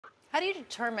How do you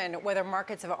determine whether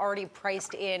markets have already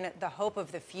priced in the hope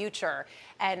of the future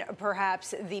and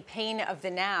perhaps the pain of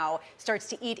the now starts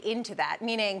to eat into that,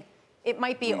 meaning it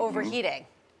might be overheating?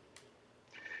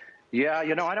 Yeah,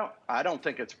 I don't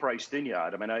think it's priced in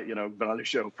yet. I mean, been on the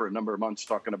show for a number of months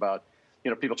talking about,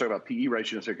 people talk about PE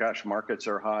ratios and say, gosh, markets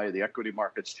are high, the equity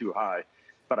market's too high.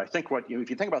 But I think if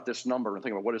you think about this number and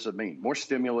think about what does it mean? More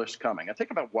stimulus coming. And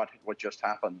think about what just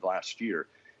happened last year.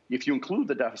 If you include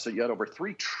the deficit, you had over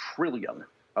 $3 trillion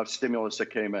of stimulus that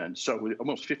came in. So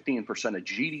almost 15% of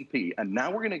GDP. And now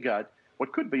we're going to get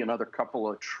what could be another couple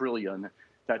of trillion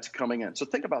that's coming in. So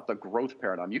think about the growth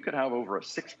paradigm. You could have over a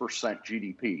 6%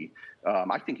 GDP.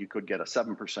 I think you could get a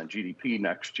 7% GDP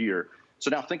next year. So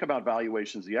now think about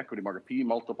valuations. The equity market, PE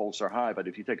multiples are high, but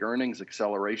if you take earnings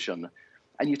acceleration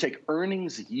and you take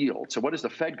earnings yield, so what is the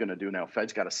Fed going to do now?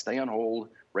 Fed's got to stay on hold.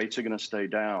 Rates are going to stay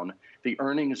down. The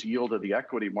earnings yield of the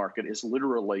equity market is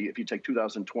literally, if you take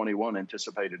 2021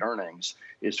 anticipated earnings,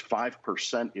 is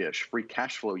 5%-ish. Free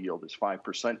cash flow yield is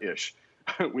 5%-ish,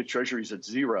 with treasuries at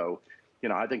zero.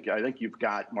 I think you've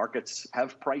got markets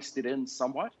have priced it in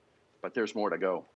somewhat, but there's more to go.